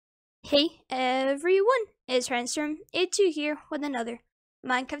Hey everyone, it's Randstorm82 here with another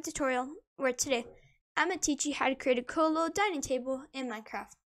Minecraft tutorial where today I'm going to teach you how to create a cool little dining table in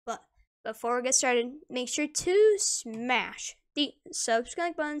Minecraft. But before we get started, make sure to smash the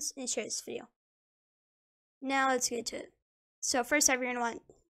subscribe buttons and share this video. Now let's get to it. So first off, you're going to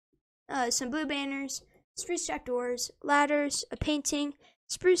want some blue banners, spruce trapdoors, ladders, a painting,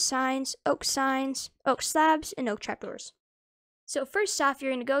 spruce signs, oak slabs, and oak trapdoors. So first off,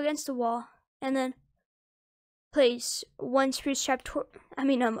 you're going to go against the wall and then place one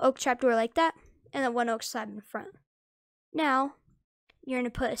oak trapdoor like that, and then one oak slab in front. Now, you're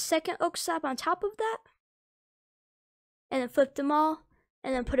going to put a second oak slab on top of that, and then flip them all,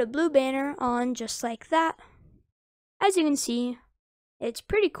 and then put a blue banner on just like that. As you can see, it's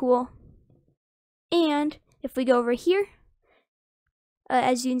pretty cool. And if we go over here,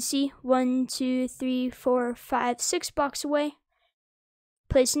 as you can see, 1, 2, 3, 4, 5, 6 blocks away,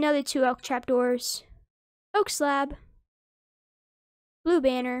 place another 2 oak trapdoors, oak slab, blue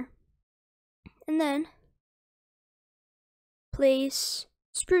banner, and then place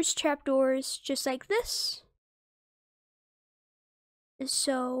spruce trapdoors just like this.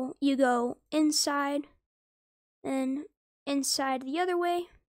 So you go inside and inside the other way.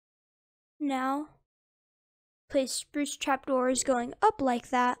 Now place spruce trapdoors going up like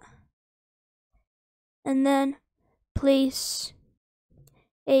that, and then place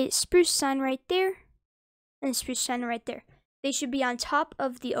a spruce sign right there and a spruce sign right there. They should be on top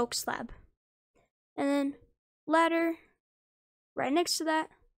of the oak slab. And then ladder right next to that.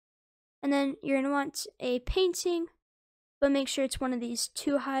 And then you're going to want a painting, but make sure it's one of these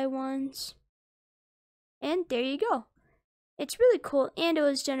 2 high ones. And there you go. It's really cool, and it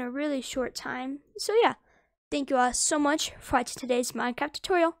was done in a really short time. So yeah, thank you all so much for watching today's Minecraft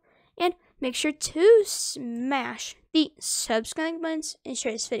tutorial, and make sure to smash the subscribe buttons and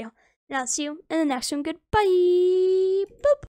share this video. And I'll see you in the next one. Goodbye!